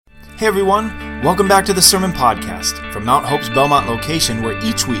Hey everyone, welcome back to the Sermon Podcast from Mount Hope's Belmont location, where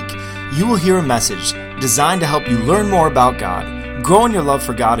each week you will hear a message designed to help you learn more about God, grow in your love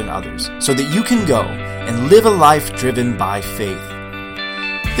for God and others, so that you can go and live a life driven by faith.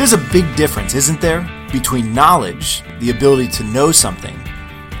 There's a big difference, isn't there, between knowledge, the ability to know something,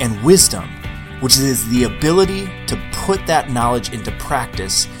 and wisdom, which is the ability to put that knowledge into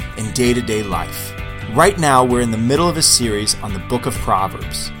practice in day-to-day life. Right now, we're in the middle of a series on the book of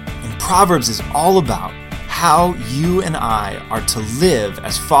Proverbs. And Proverbs is all about how you and I are to live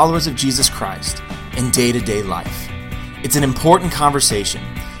as followers of Jesus Christ in day-to-day life. It's an important conversation,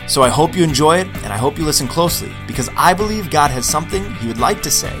 so I hope you enjoy it, and I hope you listen closely, because I believe God has something He would like to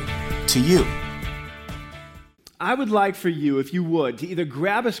say to you. I would like for you, if you would, to either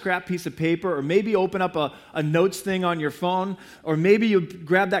grab a scrap piece of paper or maybe open up a notes thing on your phone, or maybe you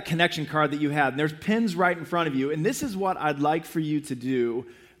grab that connection card that you have, and there's pins right in front of you, and this is what I'd like for you to do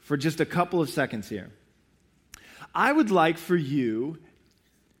for just a couple of seconds here. I would like for you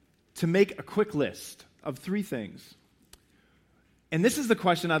to make a quick list of 3 things. And this is the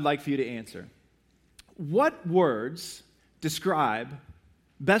question I'd like for you to answer. What words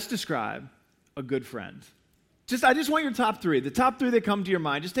best describe a good friend? I just want your top 3. The top 3 that come to your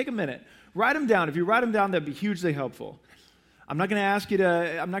mind. Just take a minute. Write them down. If you write them down, that'd be hugely helpful. I'm not going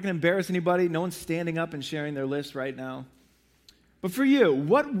to embarrass anybody. No one's standing up and sharing their list right now. But for you,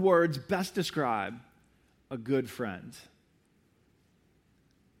 what words best describe a good friend?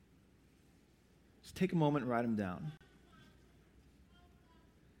 Just take a moment and write them down.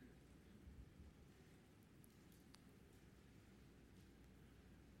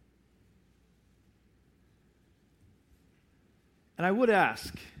 And I would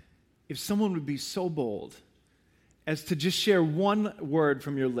ask if someone would be so bold as to just share one word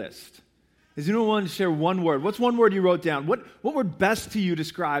from your list. Is anyone willing to share one word? What's one word you wrote down? What word best to you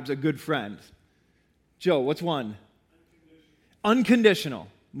describes a good friend? Joe, what's one? Unconditional.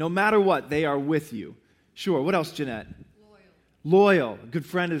 No matter what, they are with you. Sure. What else, Jeanette? Loyal. A good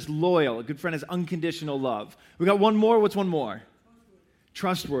friend is loyal. A good friend is unconditional love. We got one more. What's one more?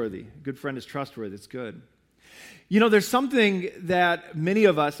 Trustworthy. A good friend is trustworthy. It's good. You know, there's something that many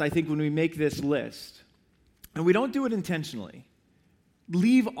of us, I think, when we make this list, and we don't do it intentionally,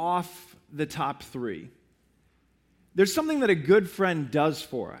 leave off the top 3. There's something that a good friend does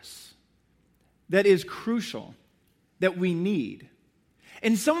for us that is crucial, that we need.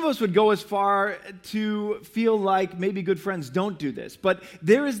 And some of us would go as far to feel like maybe good friends don't do this, but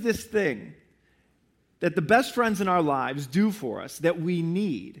there is this thing that the best friends in our lives do for us that we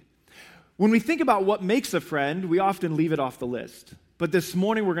need. When we think about what makes a friend, we often leave it off the list. But this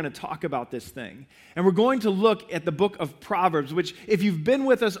morning we're going to talk about this thing. And we're going to look at the book of Proverbs, which if you've been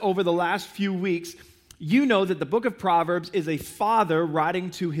with us over the last few weeks, you know that the book of Proverbs is a father writing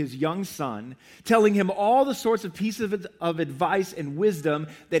to his young son, telling him all the sorts of pieces of advice and wisdom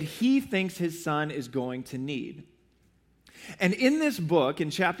that he thinks his son is going to need. And in this book, in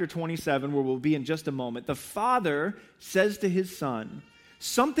chapter 27, where we'll be in just a moment, the father says to his son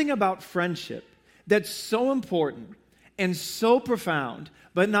something about friendship that's so important and so profound,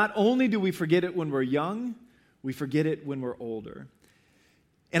 but not only do we forget it when we're young, we forget it when we're older.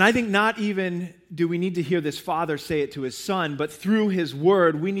 And I think not even do we need to hear this father say it to his son, but through his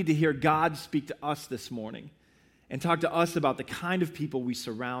word, we need to hear God speak to us this morning and talk to us about the kind of people we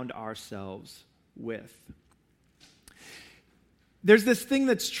surround ourselves with. There's this thing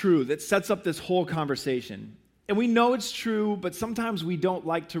that's true that sets up this whole conversation. And we know it's true, but sometimes we don't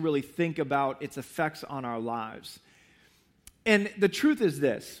like to really think about its effects on our lives. And the truth is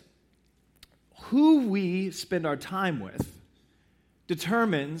this: who we spend our time with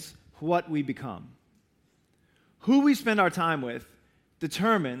determines what we become. Who we spend our time with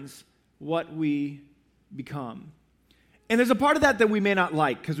determines what we become. And there's a part of that we may not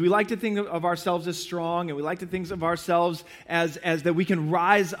like, because we like to think of ourselves as strong, and we like to think of ourselves as that we can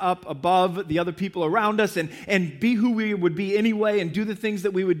rise up above the other people around us and be who we would be anyway and do the things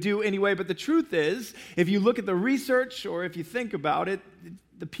that we would do anyway. But the truth is, if you look at the research or if you think about it,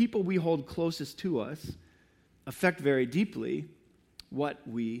 the people we hold closest to us affect very deeply what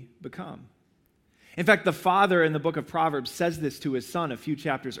we become. In fact, the father in the book of Proverbs says this to his son a few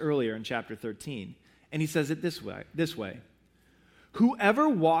chapters earlier in chapter 13. And he says it this way: whoever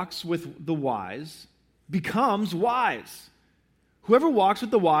walks with the wise becomes wise. Whoever walks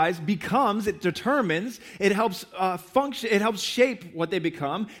with the wise becomes, it determines, it helps function, it helps shape what they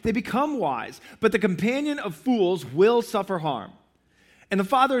become. They become wise. But the companion of fools will suffer harm. And the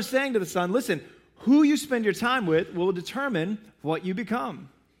father is saying to the son, listen, who you spend your time with will determine what you become.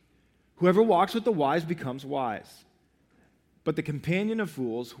 Whoever walks with the wise becomes wise. but the companion of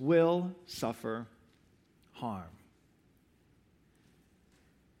fools will suffer harm.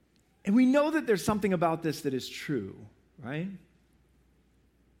 And we know that there's something about this that is true, right?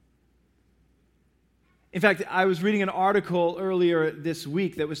 In fact, I was reading an article earlier this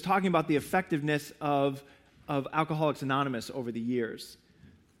week that was talking about the effectiveness of Alcoholics Anonymous over the years.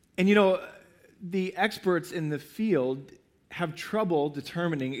 And the experts in the field have trouble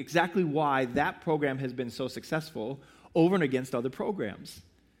determining exactly why that program has been so successful over and against other programs.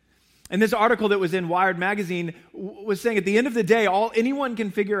 And this article that was in Wired magazine was saying at the end of the day, all anyone can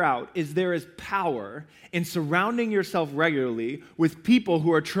figure out is there is power in surrounding yourself regularly with people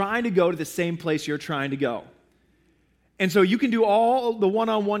who are trying to go to the same place you're trying to go. And so you can do all the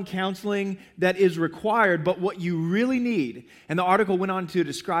one-on-one counseling that is required, but what you really need, and the article went on to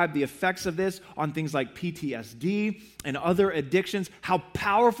describe the effects of this on things like PTSD and other addictions, how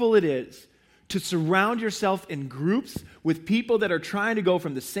powerful it is to surround yourself in groups with people that are trying to go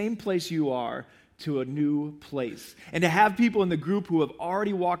from the same place you are to a new place. And to have people in the group who have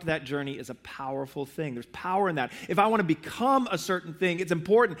already walked that journey is a powerful thing. There's power in that. If I want to become a certain thing, it's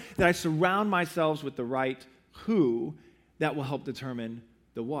important that I surround myself with the right who that will help determine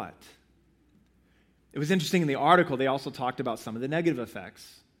the what. It was interesting in the article, they also talked about some of the negative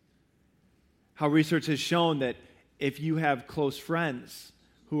effects. How research has shown that if you have close friends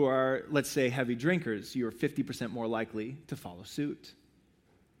who are, let's say, heavy drinkers, you're 50% more likely to follow suit.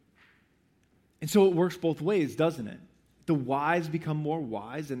 And so it works both ways, doesn't it? The wise become more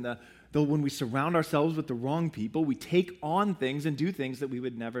wise, and when we surround ourselves with the wrong people, we take on things and do things that we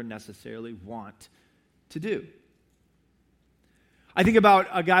would never necessarily want to do. I think about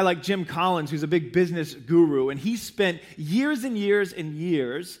a guy like Jim Collins, who's a big business guru, and he spent years and years and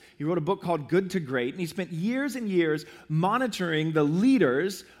years, he wrote a book called Good to Great, and he spent years and years monitoring the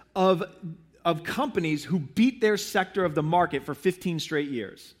leaders of companies who beat their sector of the market for 15 straight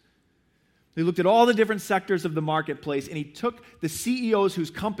years. He looked at all the different sectors of the marketplace, and he took the CEOs whose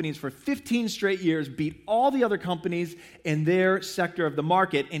companies for 15 straight years beat all the other companies in their sector of the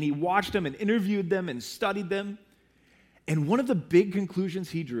market, and he watched them and interviewed them and studied them. And one of the big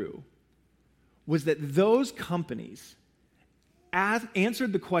conclusions he drew was that those companies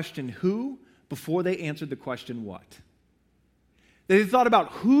answered the question who before they answered the question what. They thought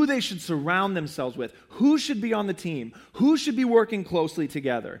about who they should surround themselves with, who should be on the team, who should be working closely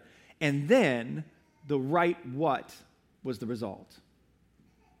together, and then the right what was the result.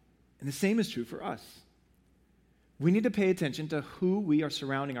 And the same is true for us. We need to pay attention to who we are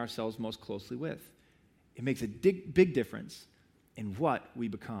surrounding ourselves most closely with. It makes a big difference in what we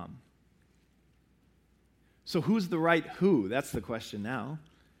become. So who's the right who? That's the question now.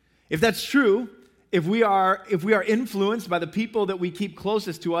 If that's true, if we are influenced by the people that we keep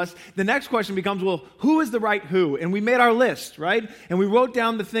closest to us, the next question becomes, well, who is the right who? And we made our list, right? And we wrote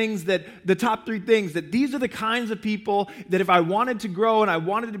down the top 3 things, that these are the kinds of people that if I wanted to grow and I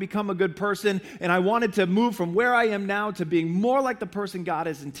wanted to become a good person and I wanted to move from where I am now to being more like the person God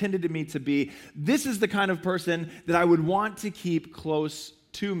has intended me to be, this is the kind of person that I would want to keep close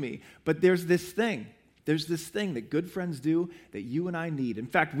to me. But there's this thing that good friends do that you and I need. In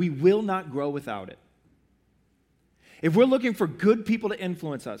fact, we will not grow without it. If we're looking for good people to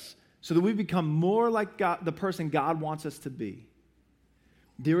influence us so that we become more like God, the person God wants us to be,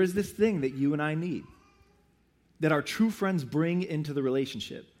 there is this thing that you and I need, that our true friends bring into the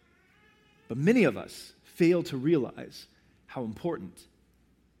relationship. But many of us fail to realize how important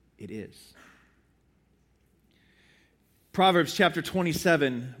it is. Proverbs chapter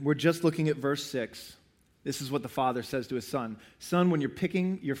 27, we're just looking at verse 6. This is what the father says to his son. Son, when you're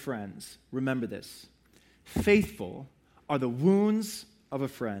picking your friends, remember this. Faithful are the wounds of a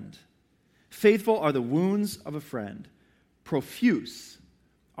friend. Faithful are the wounds of a friend. Profuse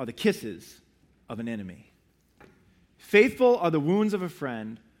are the kisses of an enemy. Faithful are the wounds of a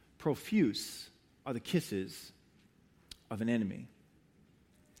friend. Profuse are the kisses of an enemy.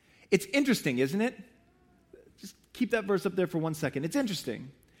 It's interesting, isn't it? Just keep that verse up there for 1 second. It's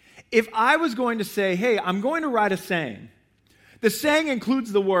interesting. If I was going to say, hey, I'm going to write a saying, the saying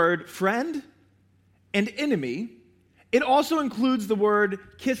includes the word friend and enemy. It also includes the word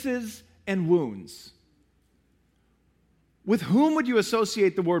kisses and wounds. With whom would you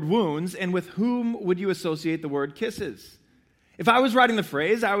associate the word wounds, and with whom would you associate the word kisses? If I was writing the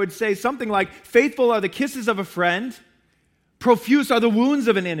phrase, I would say something like, faithful are the kisses of a friend, profuse are the wounds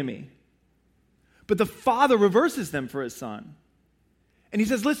of an enemy. But the father reverses them for his son. And he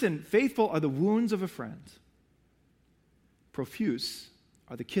says, listen, faithful are the wounds of a friend. Profuse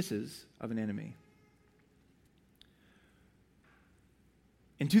are the kisses of an enemy.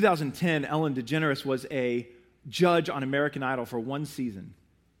 In 2010, Ellen DeGeneres was a judge on American Idol for one season.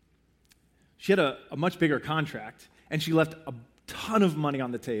 She had a much bigger contract, and she left a ton of money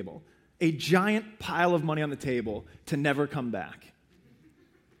on the table, a giant pile of money on the table to never come back.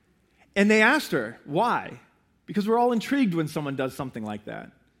 And they asked her, why? Because we're all intrigued when someone does something like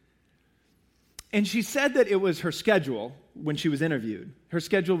that. And she said that it was her schedule when she was interviewed. Her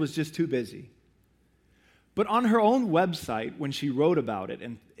schedule was just too busy. But on her own website, when she wrote about it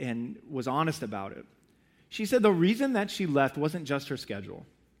and was honest about it, she said the reason that she left wasn't just her schedule.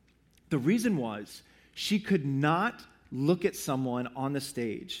 The reason was she could not look at someone on the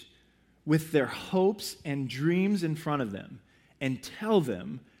stage with their hopes and dreams in front of them and tell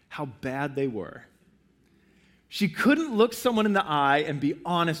them how bad they were. She couldn't look someone in the eye and be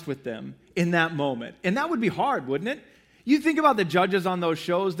honest with them in that moment. And that would be hard, wouldn't it? You think about the judges on those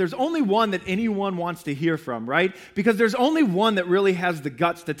shows, there's only one that anyone wants to hear from, right? Because there's only one that really has the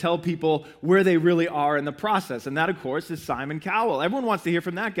guts to tell people where they really are in the process. And that, of course, is Simon Cowell. Everyone wants to hear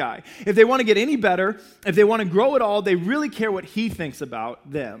from that guy. If they want to get any better, if they want to grow at all, they really care what he thinks about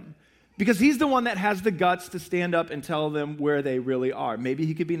them. Because he's the one that has the guts to stand up and tell them where they really are. Maybe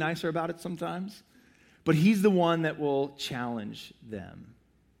he could be nicer about it sometimes, but he's the one that will challenge them.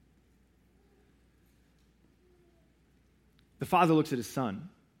 The father looks at his son.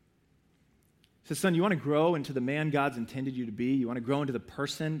 He says, son, you want to grow into the man God's intended you to be? You want to grow into the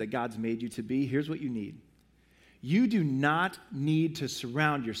person that God's made you to be? Here's what you need. You do not need to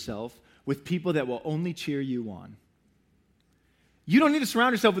surround yourself with people that will only cheer you on. You don't need to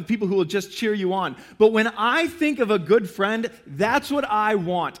surround yourself with people who will just cheer you on. But when I think of a good friend, that's what I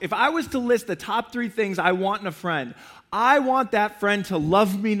want. If I was to list the top 3 things I want in a friend, I want that friend to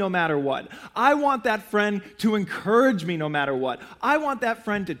love me no matter what. I want that friend to encourage me no matter what. I want that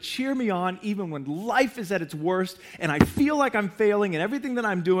friend to cheer me on even when life is at its worst and I feel like I'm failing in everything that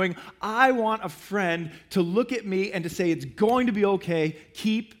I'm doing. I want a friend to look at me and to say, it's going to be okay,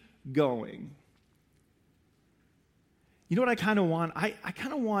 keep going. You know what I kind of want? I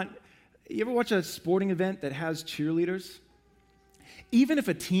kind of want, you ever watch a sporting event that has cheerleaders? Even if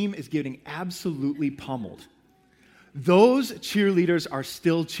a team is getting absolutely pummeled, those cheerleaders are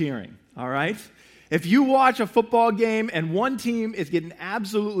still cheering, all right? If you watch a football game and one team is getting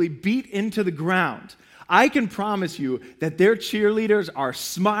absolutely beat into the ground, I can promise you that their cheerleaders are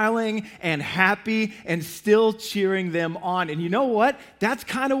smiling and happy and still cheering them on. And you know what? That's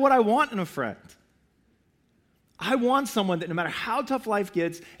kind of what I want in a friend. I want someone that no matter how tough life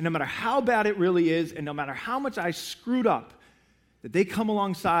gets, and no matter how bad it really is, and no matter how much I screwed up, that they come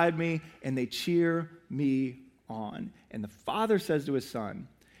alongside me and they cheer me on. And the father says to his son,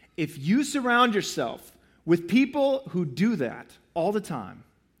 if you surround yourself with people who do that all the time,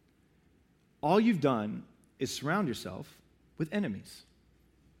 all you've done is surround yourself with enemies.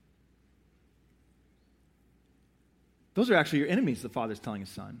 Those are actually your enemies, the father's telling his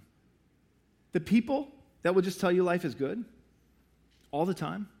son. The people that will just tell you life is good all the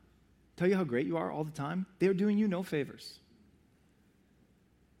time, tell you how great you are all the time, they're doing you no favors.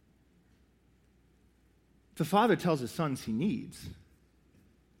 The father tells his sons he needs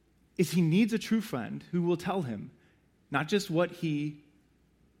a true friend who will tell him not just what he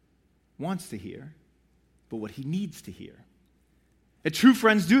wants to hear, but what he needs to hear. And true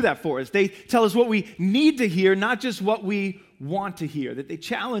friends do that for us. They tell us what we need to hear, not just what we want to hear, that they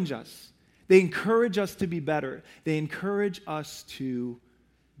challenge us. They encourage us to be better. They encourage us to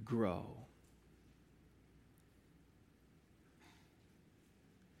grow.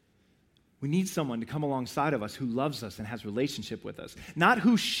 We need someone to come alongside of us who loves us and has a relationship with us. Not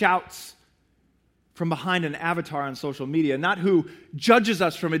who shouts from behind an avatar on social media, not who judges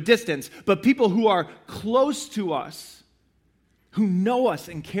us from a distance, but people who are close to us, who know us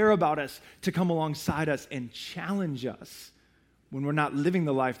and care about us, to come alongside us and challenge us when we're not living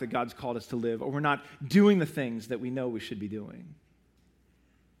the life that God's called us to live, or we're not doing the things that we know we should be doing.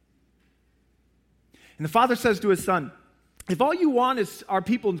 And the father says to his son, if all you want are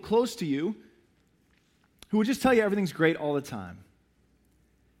people close to you who will just tell you everything's great all the time,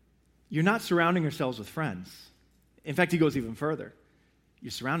 you're not surrounding yourselves with friends. In fact, he goes even further.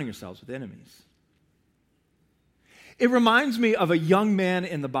 You're surrounding yourselves with enemies. It reminds me of a young man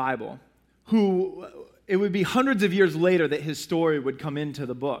in the Bible who, it would be hundreds of years later that his story would come into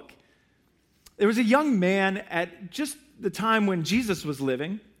the book. There was a young man at just the time when Jesus was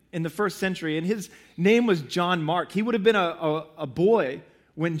living in the first century, and his name was John Mark. He would have been a boy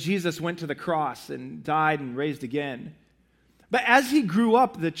when Jesus went to the cross and died and raised again. But as he grew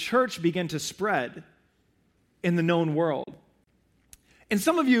up, the church began to spread in the known world. And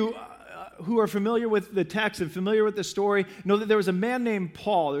some of you who are familiar with the text and familiar with the story know that there was a man named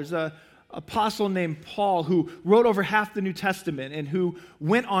Paul. There's a apostle named Paul who wrote over half the New Testament and who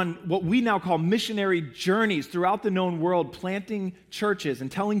went on what we now call missionary journeys throughout the known world, planting churches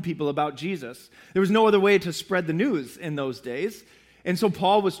and telling people about Jesus. There was no other way to spread the news in those days. And so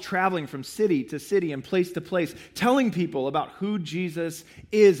Paul was traveling from city to city and place to place, telling people about who Jesus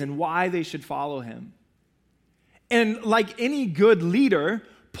is and why they should follow him. And like any good leader,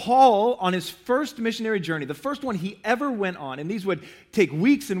 Paul, on his first missionary journey, the first one he ever went on, and these would take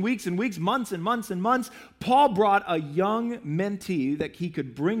weeks and weeks and weeks, months and months and months, Paul brought a young mentee that he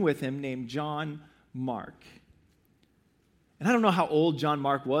could bring with him named John Mark. And I don't know how old John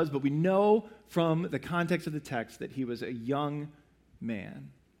Mark was, but we know from the context of the text that he was a young man.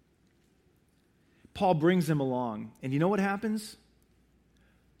 Paul brings him along, and you know what happens?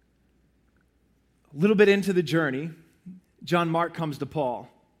 A little bit into the journey, John Mark comes to Paul.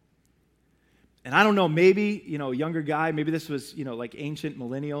 And I don't know, maybe, a younger guy, maybe this was, like ancient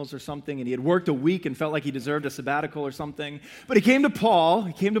millennials or something, and he had worked a week and felt like he deserved a sabbatical or something. But he came to Paul,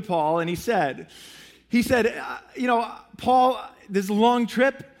 and he said, Paul, this is a long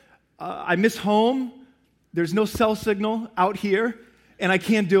trip. I miss home. There's no cell signal out here, and I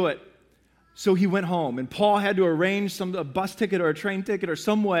can't do it. So he went home, and Paul had to arrange a bus ticket or a train ticket or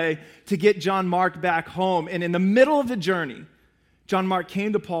some way to get John Mark back home. And in the middle of the journey, John Mark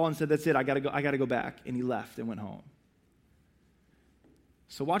came to Paul and said, "That's it, I got to go back." And he left and went home.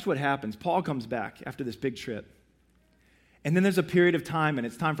 So watch what happens. Paul comes back after this big trip. And then there's a period of time, and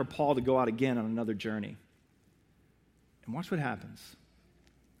it's time for Paul to go out again on another journey. And watch what happens.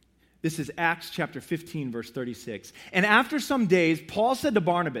 This is Acts chapter 15, verse 36. And after some days, Paul said to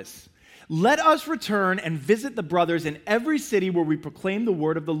Barnabas, "Let us return and visit the brothers in every city where we proclaim the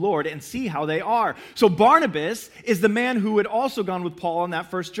word of the Lord and see how they are." So Barnabas is the man who had also gone with Paul on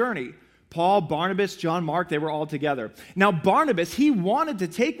that first journey. Paul, Barnabas, John Mark, they were all together. Now Barnabas, he wanted to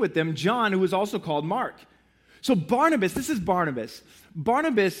take with them John, who was also called Mark. So Barnabas, this is Barnabas.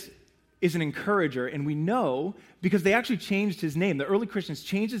 Barnabas is an encourager, and we know because they actually changed his name. The early Christians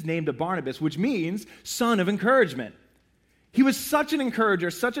changed his name to Barnabas, which means son of encouragement. He was such an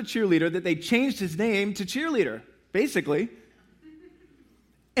encourager, such a cheerleader, that they changed his name to cheerleader, basically.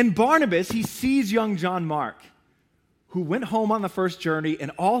 And Barnabas, he sees young John Mark, who went home on the first journey,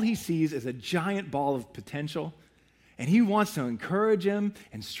 and all he sees is a giant ball of potential. And he wants to encourage him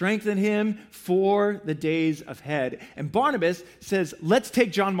and strengthen him for the days ahead. And Barnabas says, "Let's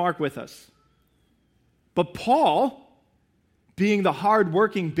take John Mark with us." But Paul, being the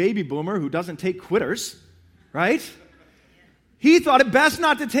hard-working baby boomer who doesn't take quitters, right? He thought it best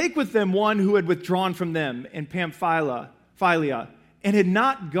not to take with them one who had withdrawn from them in Pamphylia and had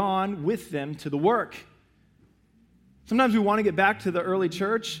not gone with them to the work. Sometimes we want to get back to the early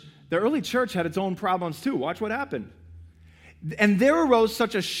church. The early church had its own problems too. Watch what happened. And there arose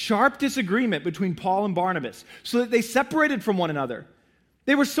such a sharp disagreement between Paul and Barnabas so that they separated from one another.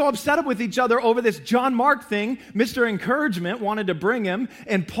 They were so upset with each other over this John Mark thing. Mr. Encouragement wanted to bring him,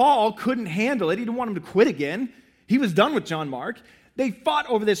 and Paul couldn't handle it. He didn't want him to quit again. He was done with John Mark. They fought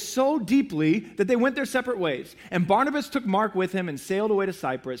over this so deeply that they went their separate ways. And Barnabas took Mark with him and sailed away to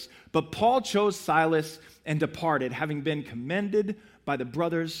Cyprus. But Paul chose Silas and departed, having been commended by the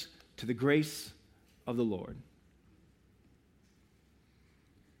brothers to the grace of the Lord.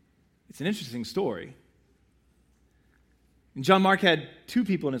 It's an interesting story. And John Mark had two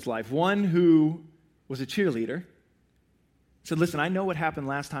people in his life. One who was a cheerleader, said, "Listen, I know what happened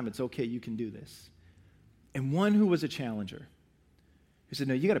last time. It's okay. You can do this." And one who was a challenger, who said,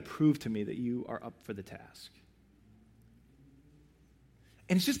 "No, you got to prove to me that you are up for the task."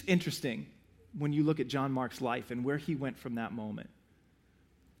 And it's just interesting when you look at John Mark's life and where he went from that moment.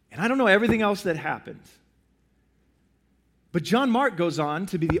 And I don't know everything else that happened. But John Mark goes on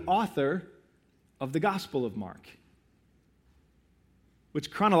to be the author of the Gospel of Mark, which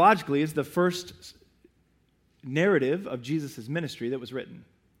chronologically is the first narrative of Jesus' ministry that was written.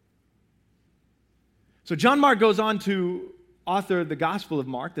 So John Mark goes on to author the Gospel of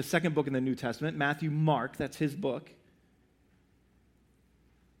Mark, the second book in the New Testament. Matthew, Mark, that's his book.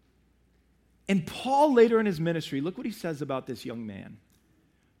 And Paul, later in his ministry, look what he says about this young man.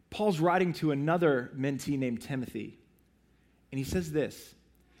 Paul's writing to another mentee named Timothy. And he says this.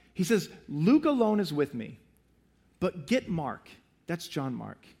 He says, "Luke alone is with me, but get Mark," that's John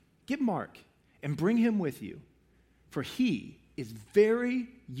Mark, "get Mark and bring him with you, for he is very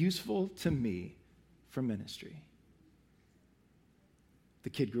useful to me for ministry." The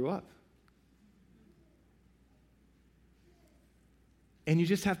kid grew up. And you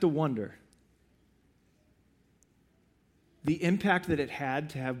just have to wonder the impact that it had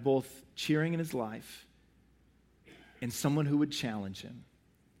to have both cheering in his life and someone who would challenge him.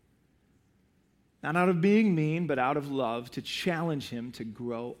 Not out of being mean, but out of love, to challenge him to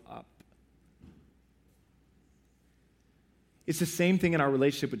grow up. It's the same thing in our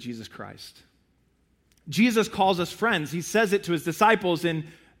relationship with Jesus Christ. Jesus calls us friends. He says it to his disciples in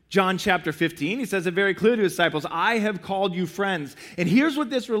John chapter 15. He says it very clearly to his disciples, I have called you friends. And here's what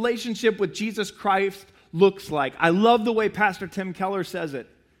this relationship with Jesus Christ looks like. I love the way Pastor Tim Keller says it.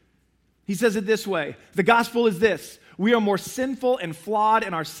 He says it this way. The gospel is this. We are more sinful and flawed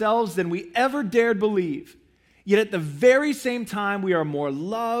in ourselves than we ever dared believe. Yet at the very same time, we are more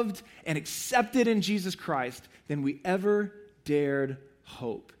loved and accepted in Jesus Christ than we ever dared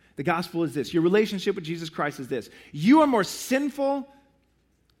hope. The gospel is this. Your relationship with Jesus Christ is this. You are more sinful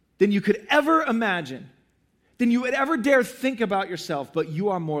than you could ever imagine, than you would ever dare think about yourself, but you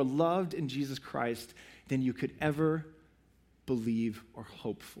are more loved in Jesus Christ than you could ever believe or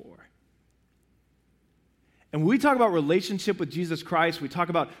hope for. And when we talk about relationship with Jesus Christ, we talk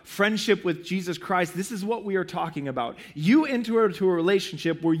about friendship with Jesus Christ, this is what we are talking about. You enter into a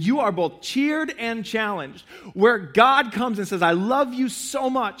relationship where you are both cheered and challenged, where God comes and says, I love you so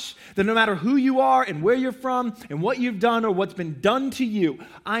much that no matter who you are and where you're from and what you've done or what's been done to you,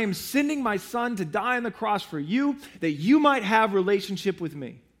 I am sending my son to die on the cross for you that you might have relationship with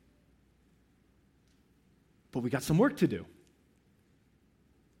me. But we got some work to do.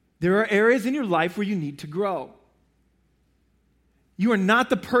 There are areas in your life where you need to grow. You are not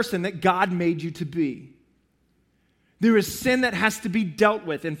the person that God made you to be. There is sin that has to be dealt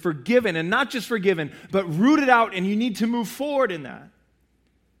with and forgiven, and not just forgiven, but rooted out, and you need to move forward in that.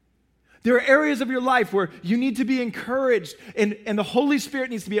 There are areas of your life where you need to be encouraged, and the Holy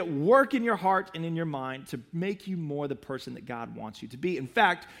Spirit needs to be at work in your heart and in your mind to make you more the person that God wants you to be. In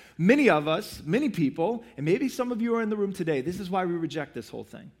fact, many of us, many people, and maybe some of you are in the room today, this is why we reject this whole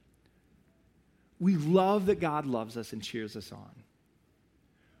thing. We love that God loves us and cheers us on.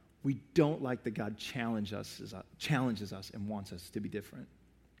 We don't like that God challenges us and wants us to be different.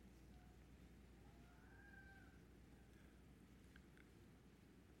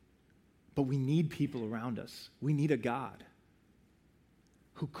 But we need people around us. We need a God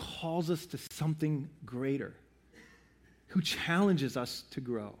who calls us to something greater, who challenges us to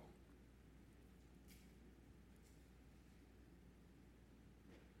grow.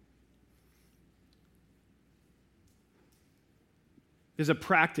 There's a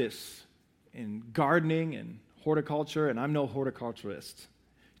practice in gardening and horticulture, and I'm no horticulturist.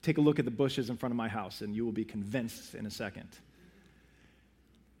 Take a look at the bushes in front of my house, and you will be convinced in a second.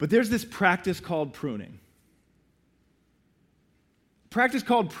 But there's this practice called pruning. Practice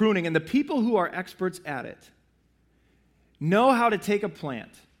called pruning, and the people who are experts at it know how to take a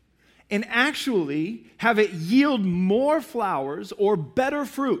plant and actually have it yield more flowers or better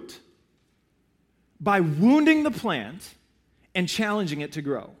fruit by wounding the plant and challenging it to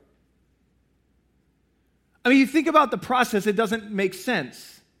grow. I mean, you think about the process, it doesn't make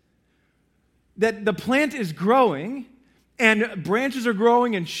sense. That the plant is growing, and branches are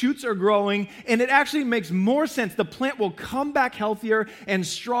growing, and shoots are growing, and it actually makes more sense. The plant will come back healthier and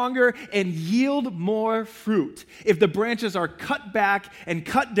stronger and yield more fruit if the branches are cut back and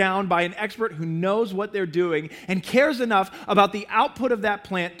cut down by an expert who knows what they're doing and cares enough about the output of that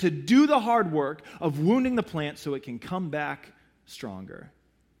plant to do the hard work of wounding the plant so it can come back stronger.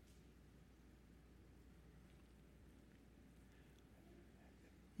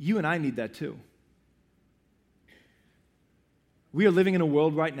 You and I need that too. We are living in a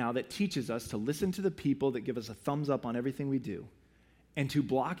world right now that teaches us to listen to the people that give us a thumbs up on everything we do and to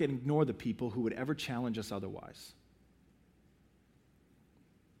block and ignore the people who would ever challenge us otherwise.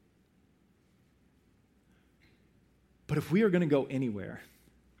 But if we are going to go anywhere,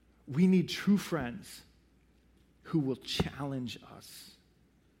 we need true friends who will challenge us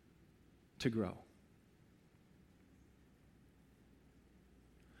to grow.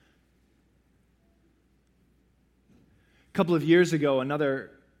 A couple of years ago,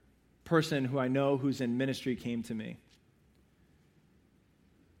 another person who I know who's in ministry came to me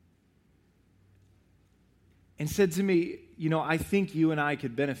and said to me, I think you and I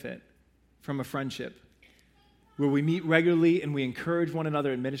could benefit from a friendship where we meet regularly and we encourage one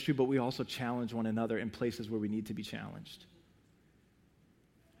another in ministry, but we also challenge one another in places where we need to be challenged.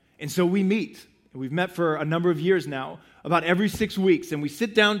 And so we meet. We've met for a number of years now, about every 6 weeks, and we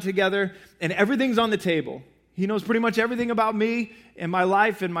sit down together, and everything's on the table. He knows pretty much everything about me and my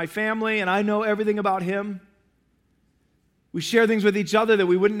life and my family, and I know everything about him. We share things with each other that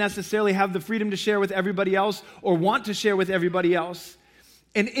we wouldn't necessarily have the freedom to share with everybody else or want to share with everybody else.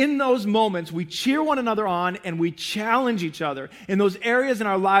 And in those moments, we cheer one another on and we challenge each other in those areas in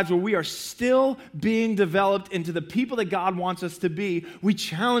our lives where we are still being developed into the people that God wants us to be. We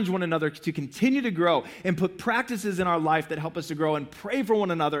challenge one another to continue to grow and put practices in our life that help us to grow and pray for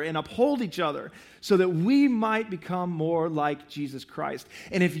one another and uphold each other so that we might become more like Jesus Christ.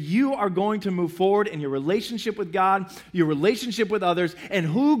 And if you are going to move forward in your relationship with God, your relationship with others, and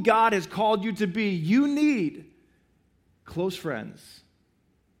who God has called you to be, you need close friends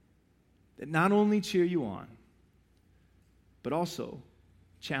that not only cheer you on, but also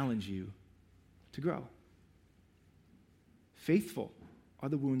challenge you to grow. Faithful are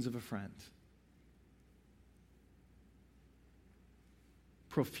the wounds of a friend.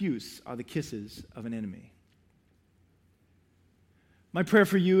 Profuse are the kisses of an enemy. My prayer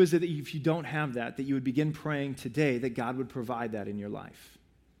for you is that if you don't have that you would begin praying today that God would provide that in your life.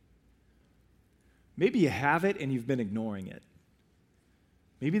 Maybe you have it and you've been ignoring it.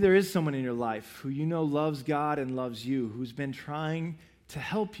 Maybe there is someone in your life who you know loves God and loves you, who's been trying to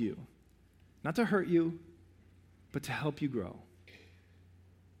help you, not to hurt you, but to help you grow.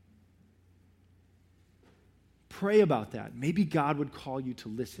 Pray about that. Maybe God would call you to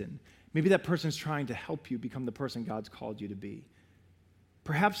listen. Maybe that person's trying to help you become the person God's called you to be.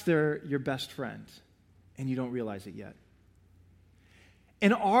 Perhaps they're your best friend, and you don't realize it yet.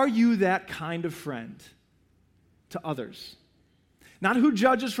 And are you that kind of friend to others? Not who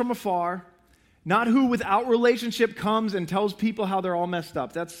judges from afar, not who without relationship comes and tells people how they're all messed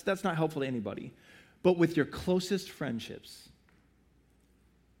up. That's not helpful to anybody. But with your closest friendships,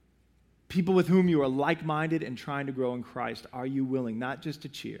 people with whom you are like-minded and trying to grow in Christ, are you willing not just to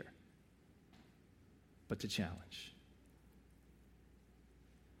cheer, but to challenge?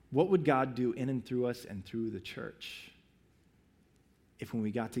 What would God do in and through us and through the church if when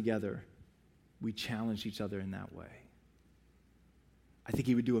we got together, we challenged each other in that way? I think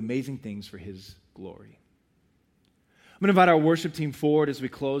he would do amazing things for his glory. I'm going to invite our worship team forward as we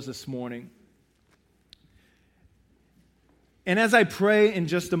close this morning. And as I pray in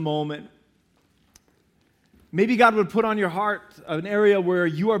just a moment, maybe God would put on your heart an area where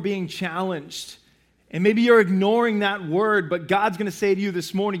you are being challenged. And maybe you're ignoring that word, but God's going to say to you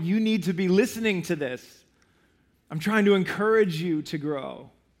this morning, you need to be listening to this. I'm trying to encourage you to grow.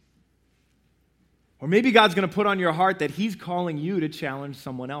 Or maybe God's going to put on your heart that he's calling you to challenge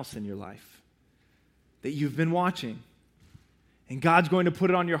someone else in your life that you've been watching. And God's going to put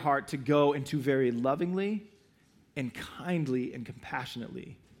it on your heart to go and to very lovingly and kindly and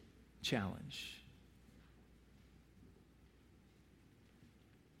compassionately challenge.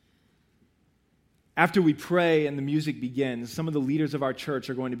 After we pray and the music begins, some of the leaders of our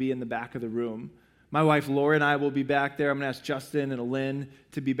church are going to be in the back of the room. My wife Laura and I will be back there. I'm going to ask Justin and Alyn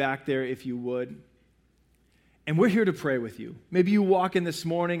to be back there if you would. And we're here to pray with you. Maybe you walk in this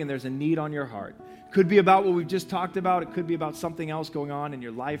morning and there's a need on your heart. It could be about what we've just talked about. It could be about something else going on in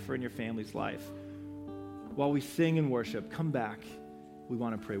your life or in your family's life. While we sing and worship, come back. We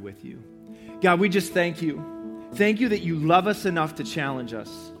want to pray with you. God, we just thank you. Thank you that you love us enough to challenge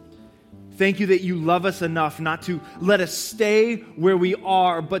us. Thank you that you love us enough not to let us stay where we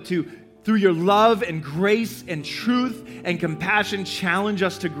are, but to, through your love and grace and truth and compassion, challenge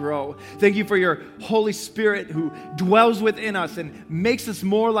us to grow. Thank you for your Holy Spirit who dwells within us and makes us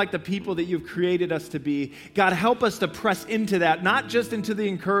more like the people that you've created us to be. God, help us to press into that, not just into the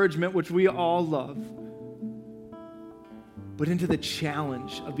encouragement, which we all love, but into the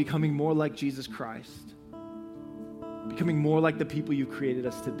challenge of becoming more like Jesus Christ, becoming more like the people you created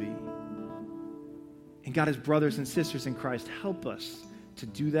us to be. And God, as brothers and sisters in Christ, help us to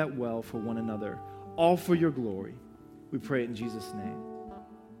do that well for one another, all for your glory. We pray it in Jesus' name.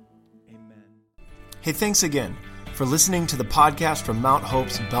 Amen. Hey, thanks again for listening to the podcast from Mount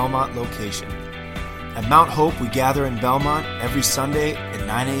Hope's Belmont location. At Mount Hope, we gather in Belmont every Sunday at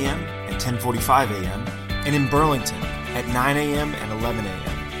 9 a.m. and 10:45 a.m., and in Burlington at 9 a.m. and 11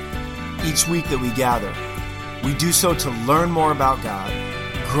 a.m. Each week that we gather, we do so to learn more about God,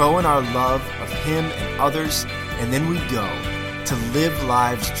 grow in our love of Him and others, and then we go to live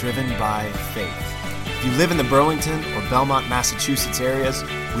lives driven by faith. If you live in the Burlington or Belmont, Massachusetts areas,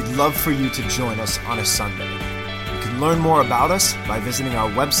 we'd love for you to join us on a Sunday. You can learn more about us by visiting our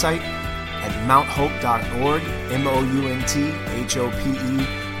website at mounthope.org,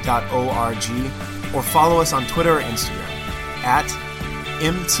 MOUNTHOPE.org, or follow us on Twitter or Instagram at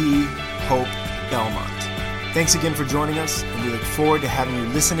MTHopeBelmont. Thanks again for joining us, and we look forward to having you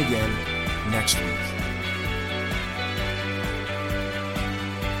listen again next week.